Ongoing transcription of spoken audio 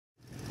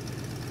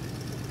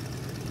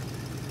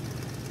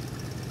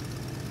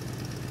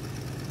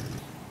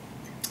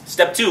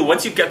Step 2,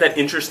 once you've got that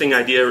interesting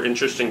idea or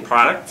interesting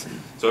product,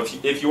 so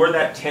if you're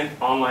that 10th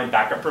online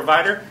backup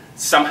provider,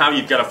 somehow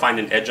you've got to find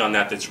an edge on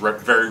that that's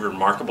very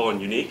remarkable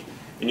and unique.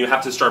 And you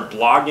have to start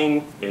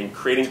blogging and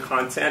creating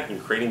content and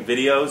creating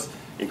videos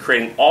and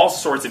creating all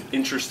sorts of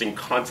interesting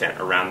content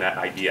around that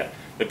idea.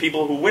 The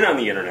people who win on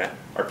the internet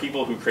are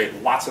people who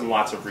create lots and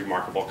lots of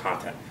remarkable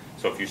content.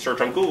 So if you search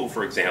on Google,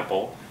 for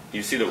example,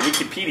 you see that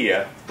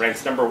Wikipedia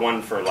ranks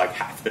 #1 for like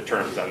half the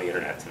terms on the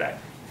internet today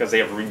because they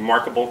have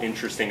remarkable,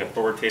 interesting,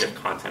 authoritative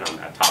content on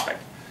that topic.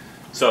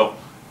 So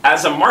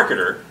as a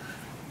marketer,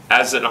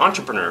 as an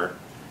entrepreneur,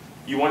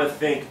 you want to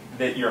think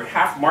that you're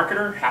half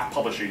marketer, half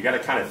publisher. You got to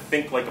kind of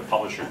think like a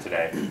publisher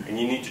today, and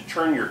you need to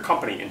turn your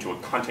company into a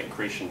content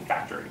creation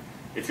factory.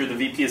 If you're the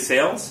VP of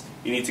sales,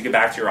 you need to get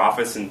back to your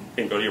office and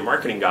go to your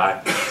marketing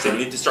guy. Say, we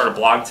need to start a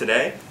blog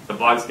today. The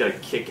blog's got to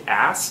kick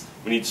ass.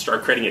 We need to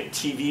start creating a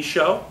TV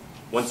show.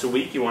 Once a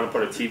week, you want to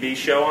put a TV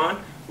show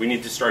on. We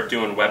need to start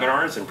doing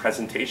webinars and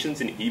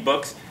presentations and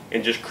ebooks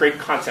and just create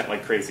content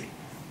like crazy.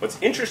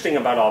 What's interesting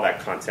about all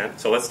that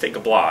content, so let's take a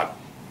blog.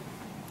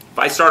 If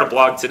I start a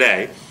blog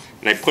today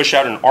and I push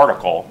out an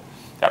article,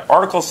 that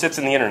article sits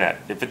in the internet.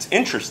 If it's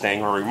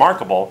interesting or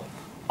remarkable,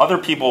 other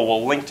people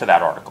will link to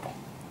that article,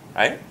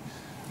 right?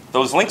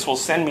 Those links will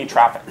send me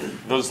traffic.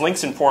 Those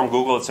links inform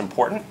Google it's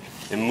important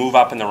and move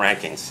up in the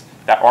rankings.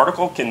 That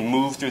article can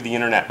move through the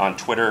internet on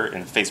Twitter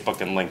and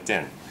Facebook and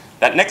LinkedIn.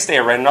 That next day I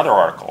read another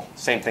article.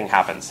 Same thing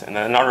happens. And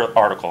then another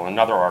article,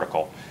 another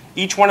article.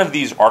 Each one of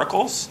these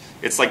articles,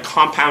 it's like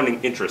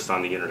compounding interest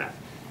on the internet.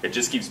 It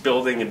just keeps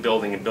building and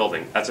building and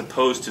building, as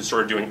opposed to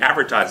sort of doing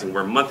advertising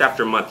where month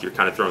after month you're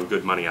kind of throwing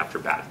good money after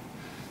bad.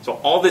 So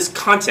all this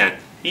content,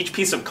 each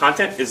piece of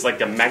content is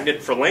like a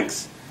magnet for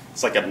links.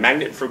 It's like a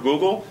magnet for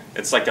Google.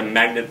 It's like a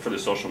magnet for the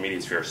social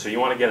media sphere. So you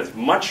want to get as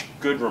much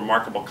good,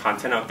 remarkable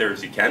content out there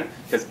as you can,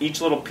 because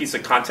each little piece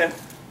of content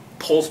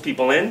pulls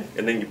people in,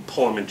 and then you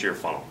pull them into your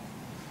funnel.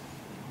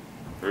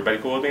 Everybody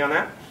cool with me on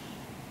that?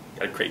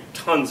 Got to create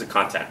tons of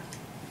content.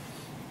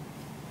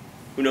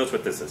 Who knows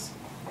what this is?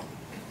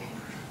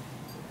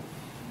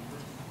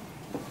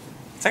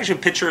 It's actually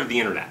a picture of the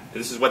internet.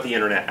 This is what the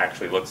internet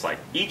actually looks like.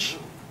 Each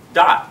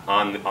dot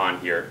on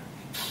here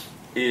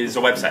is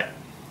a website.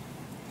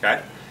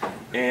 Okay?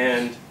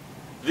 And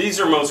these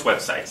are most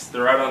websites.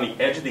 They're out on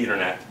the edge of the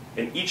internet,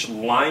 and each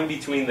line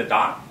between the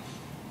dot,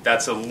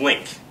 that's a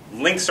link.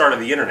 Links are to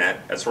the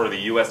internet as sort of the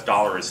US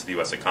dollar is to the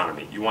US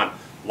economy. You want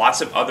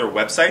lots of other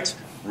websites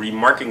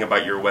remarking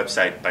about your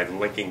website by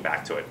linking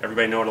back to it.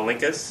 Everybody know what a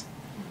link is?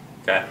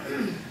 Okay.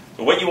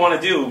 So what you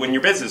want to do when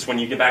your business, when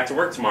you get back to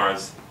work tomorrow,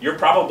 is you're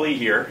probably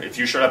here. If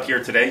you showed up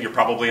here today, you're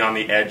probably on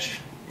the edge,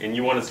 and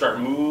you want to start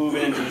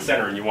moving into the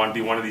center, and you want to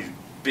be one of these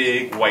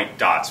big white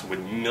dots with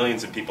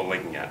millions of people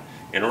linking at.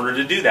 In order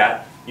to do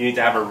that, you need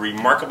to have a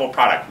remarkable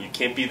product. You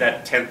can't be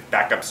that 10th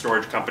backup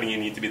storage company. You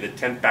need to be the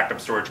 10th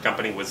backup storage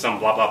company with some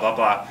blah, blah, blah,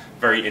 blah,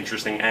 very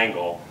interesting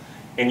angle.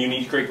 And you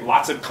need to create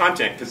lots of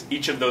content, because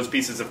each of those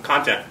pieces of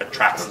content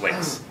attracts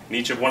links. And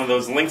each of one of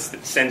those links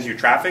that sends you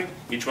traffic,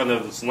 each one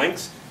of those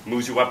links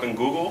moves you up in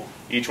Google.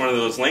 Each one of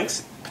those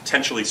links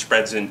potentially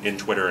spreads in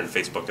Twitter and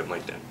Facebook and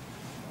LinkedIn.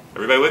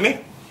 Everybody with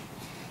me?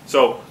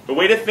 So the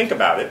way to think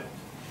about it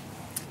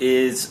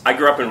is, I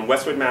grew up in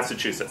Westwood,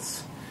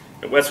 Massachusetts.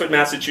 And Westwood,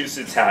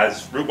 Massachusetts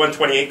has Route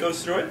 128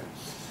 goes through it,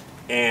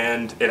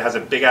 and it has a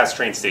big-ass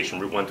train station,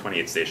 Route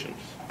 128 station.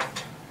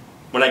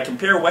 When I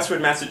compare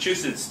Westwood,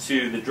 Massachusetts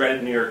to the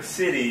dreaded New York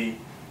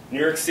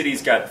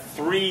City's got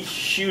 3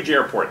 huge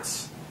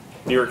airports.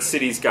 New York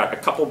City's got a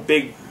couple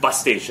big bus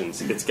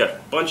stations. It's got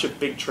a bunch of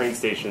big train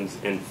stations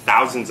and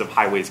thousands of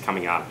highways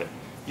coming out of it.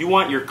 You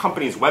want your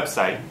company's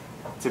website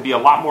to be a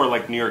lot more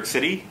like New York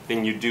City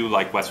than you do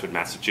like Westwood,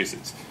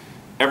 Massachusetts.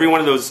 Every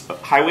one of those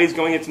highways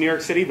going into New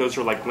York City, those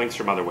are like links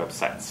from other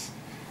websites.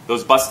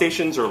 Those bus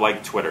stations are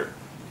like Twitter.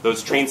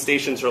 Those train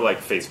stations are like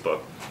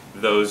Facebook.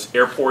 Those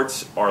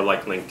airports are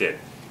like LinkedIn.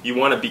 You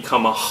want to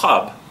become a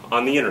hub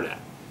on the internet.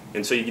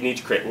 And so you need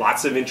to create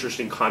lots of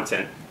interesting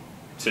content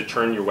to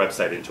turn your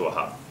website into a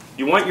hub.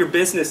 You want your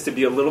business to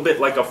be a little bit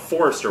like a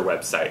Forrester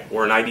website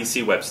or an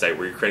IDC website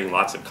where you're creating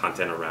lots of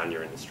content around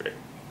your industry.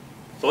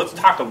 So let's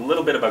talk a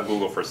little bit about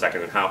Google for a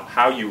second and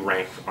how you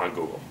rank on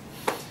Google.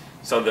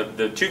 So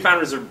the 2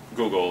 founders of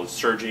Google,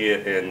 Sergey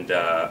and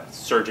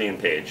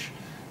Paige,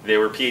 they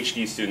were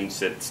PhD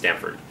students at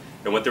Stanford.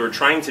 And what they were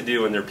trying to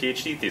do in their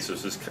PhD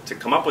thesis was to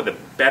come up with a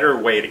better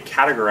way to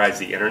categorize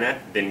the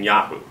internet than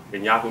Yahoo.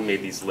 And Yahoo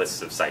made these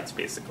lists of sites,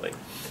 basically.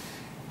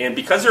 And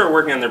because they were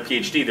working on their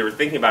PhD, they were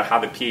thinking about how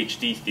the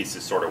PhD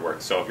thesis sort of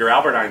works. So if you're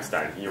Albert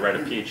Einstein and you write a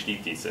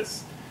PhD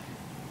thesis,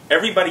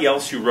 everybody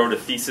else who wrote a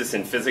thesis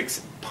in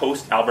physics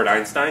post-Albert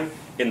Einstein,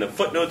 in the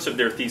footnotes of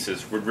their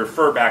thesis, would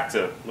refer back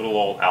to little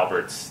old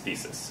Albert's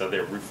thesis. So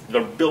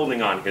they're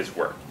building on his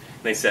work.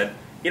 And they said,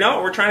 you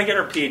know, we're trying to get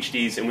our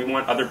PhDs and we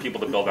want other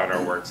people to build on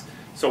our works.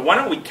 So why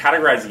don't we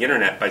categorize the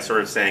internet by sort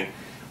of saying,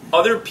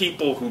 other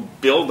people who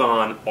build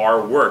on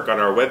our work on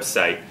our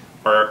website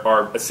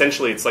are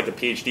essentially, it's like a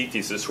PhD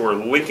thesis, who are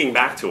linking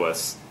back to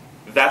us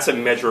that's a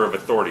measure of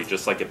authority,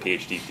 just like a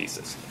PhD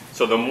thesis.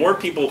 So the more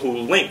people who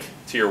link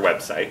to your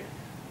website,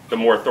 the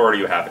more authority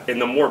you have.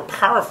 And the more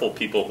powerful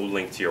people who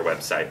link to your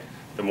website,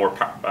 the more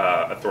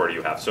authority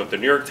you have. So if the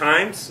New York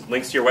Times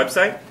links to your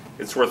website,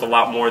 it's worth a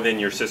lot more than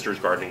your sister's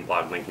gardening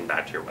blog linking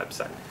back to your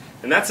website.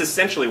 And that's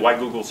essentially why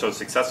Google's so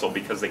successful,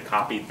 because they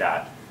copied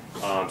that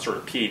sort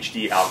of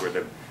PhD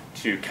algorithm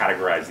to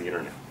categorize the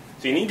internet.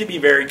 So you need to be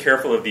very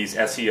careful of these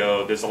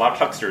SEO. There's a lot of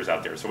hucksters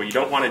out there. So what you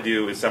don't want to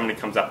do is somebody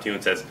comes up to you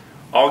and says,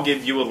 I'll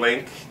give you a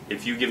link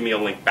if you give me a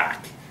link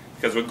back.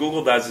 Because what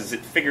Google does is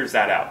it figures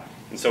that out.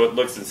 And so it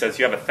looks and says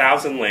you have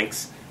 1,000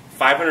 links,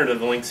 500 of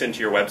the links into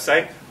your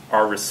website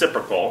are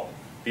reciprocal,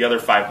 the other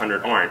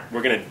 500 aren't.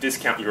 We're going to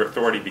discount your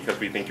authority because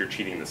we think you're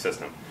cheating the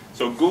system.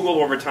 So Google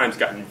over time has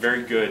gotten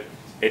very good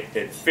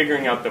at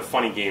figuring out the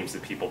funny games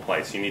that people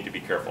play, so you need to be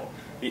careful.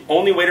 The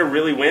only way to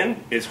really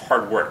win is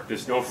hard work.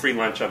 There's no free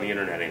lunch on the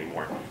internet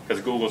anymore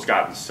because Google's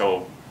gotten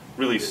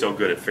really so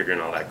good at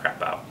figuring all that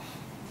crap out.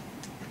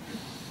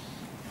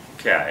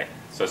 Okay,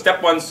 so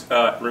step one's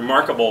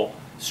remarkable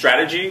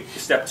strategy.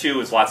 Step two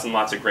is lots and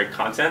lots of great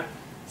content.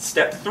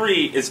 Step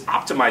three is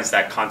optimize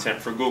that content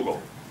for Google.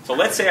 So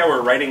let's say I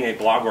were writing a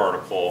blog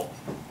article.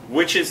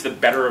 Which is the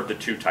better of the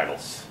two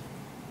titles?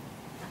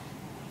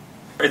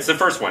 It's the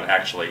first one,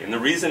 actually. And the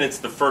reason it's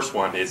the first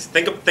one is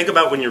think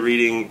about when you're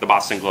reading the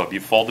Boston Globe. You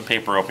fold the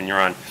paper open. You're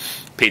on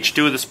page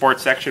 2 of the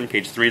sports section,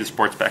 page 3 of the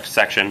sports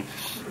section,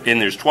 and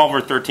there's 12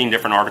 or 13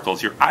 different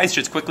articles. Your eyes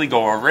just quickly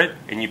go over it,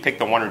 and you pick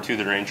the 1 or 2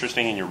 that are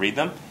interesting, and you read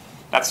them.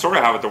 That's sort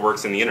of how it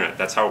works in the internet.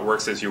 That's how it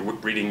works as you're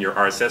reading your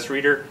RSS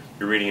reader,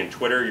 you're reading in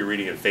Twitter, you're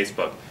reading in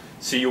Facebook.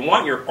 So you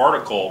want your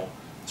article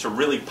to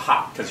really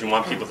pop because you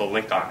want people to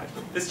link on it.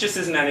 This just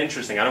isn't that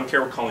interesting. I don't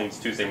care what Colleen's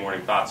Tuesday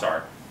morning thoughts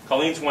are.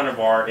 Colleen's one of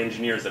our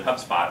engineers at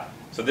HubSpot,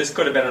 so this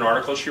could have been an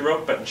article she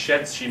wrote, but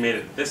instead she made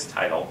it this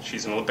title.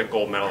 She's an Olympic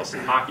gold medalist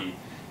in hockey,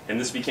 and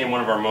this became one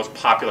of our most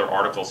popular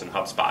articles in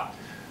HubSpot.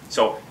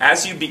 So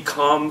as you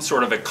become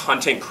sort of a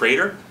content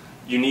creator,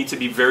 you need to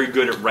be very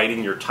good at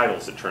writing your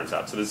titles, it turns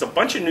out. So there's a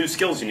bunch of new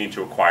skills you need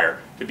to acquire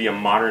to be a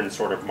modern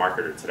sort of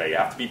marketer today. You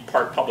have to be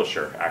part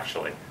publisher,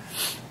 actually.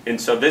 And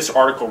so this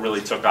article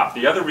really took off.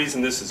 The other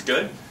reason this is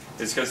good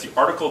is because the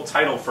article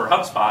title for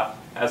HubSpot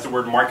has the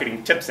word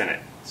marketing tips in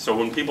it. So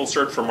when people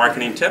search for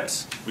marketing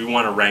tips, we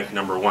want to rank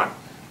number 1.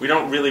 We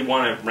don't really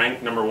want to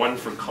rank number 1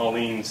 for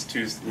Colleen's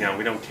Tuesday.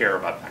 We don't care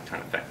about that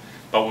kind of thing.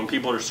 But when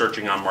people are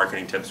searching on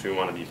marketing tips, we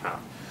want to be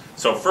found.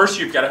 So first,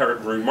 you've got to have a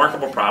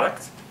remarkable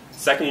product.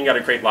 Second, you've got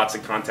to create lots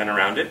of content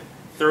around it.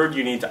 Third,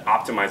 you need to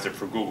optimize it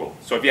for Google.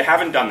 So if you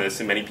haven't done this,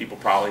 and many people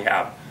probably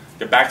have,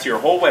 get back to your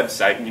whole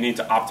website, and you need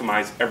to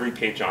optimize every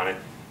page on it,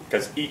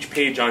 because each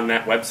page on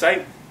that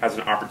website has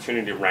an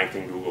opportunity to rank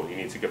in Google. You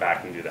need to go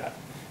back and do that.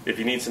 If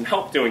you need some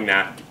help doing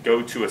that,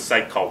 go to a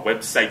site called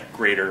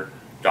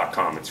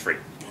websitegrader.com. It's free.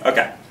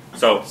 Okay,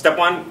 so step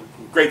 1,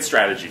 great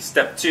strategy.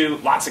 Step 2,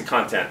 lots of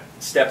content.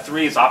 Step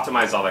 3 is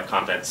optimize all that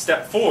content.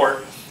 Step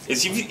 4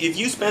 is if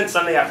you spend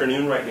Sunday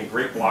afternoon writing a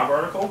great blog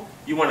article,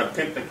 you want to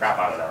pimp the crap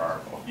out of that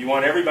article. You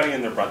want everybody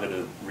and their brother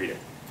to read it.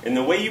 And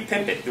the way you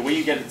pimp it, the way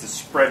you get it to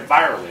spread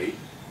virally,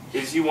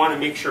 is you want to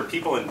make sure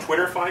people in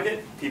Twitter find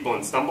it, people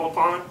in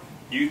StumbleUpon,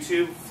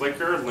 YouTube,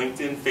 Flickr,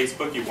 LinkedIn,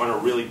 Facebook, you want to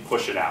really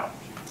push it out.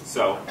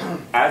 So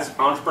as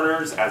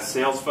entrepreneurs, as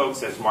sales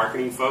folks, as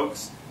marketing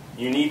folks,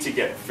 you need to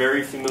get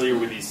very familiar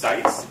with these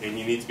sites, and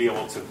you need to be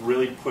able to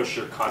really push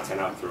your content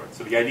out through it.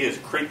 So the idea is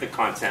create the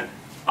content,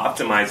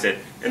 optimize it,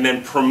 and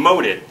then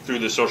promote it through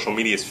the social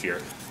media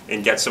sphere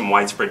and get some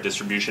widespread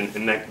distribution,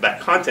 and that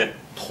content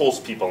pulls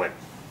people in.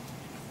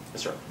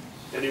 Yes, sir?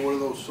 Any one of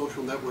those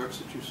social networks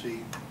that you see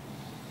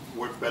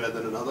work better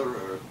than another?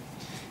 Or?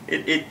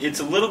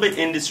 It's a little bit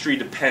industry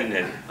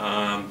dependent.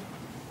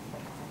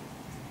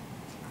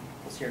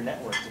 Your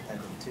network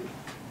dependent too.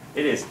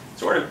 It is.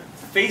 Sort of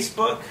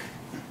Facebook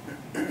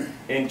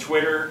and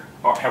Twitter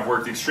have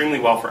worked extremely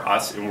well for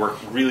us and work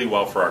really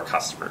well for our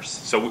customers.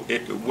 So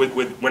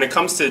when it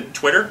comes to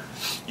Twitter,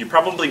 you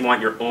probably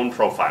want your own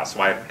profile. So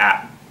I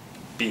have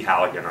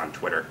 @bhalligan on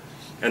Twitter.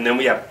 And then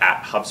we have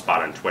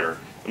 @HubSpot on Twitter.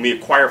 And we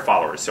acquire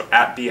followers. So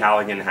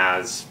 @bhalligan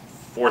has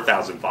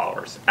 4,000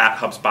 followers.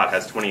 @HubSpot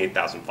has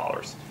 28,000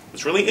 followers.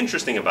 What's really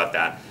interesting about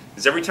that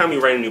is every time we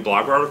write a new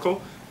blog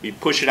article, we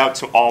push it out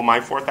to all my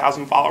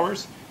 4,000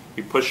 followers.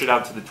 We push it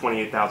out to the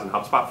 28,000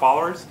 HubSpot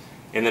followers.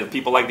 And then if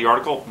people like the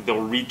article, they'll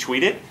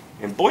retweet it.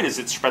 And boy, does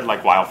it spread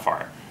like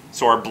wildfire.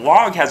 So our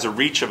blog has a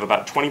reach of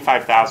about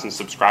 25,000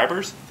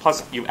 subscribers.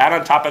 Plus, you add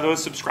on top of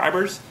those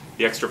subscribers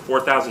the extra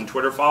 4,000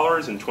 Twitter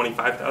followers and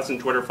 25,000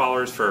 Twitter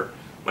followers for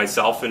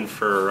myself and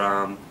for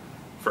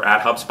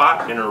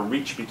 @HubSpot, and our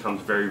reach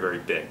becomes very, very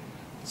big.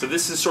 So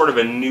this is sort of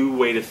a new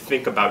way to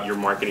think about your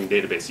marketing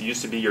database. It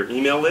used to be your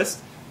email list.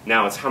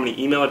 Now it's how many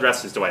email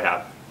addresses do I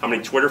have? How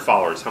many Twitter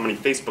followers? How many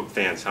Facebook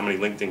fans? How many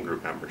LinkedIn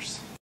group members?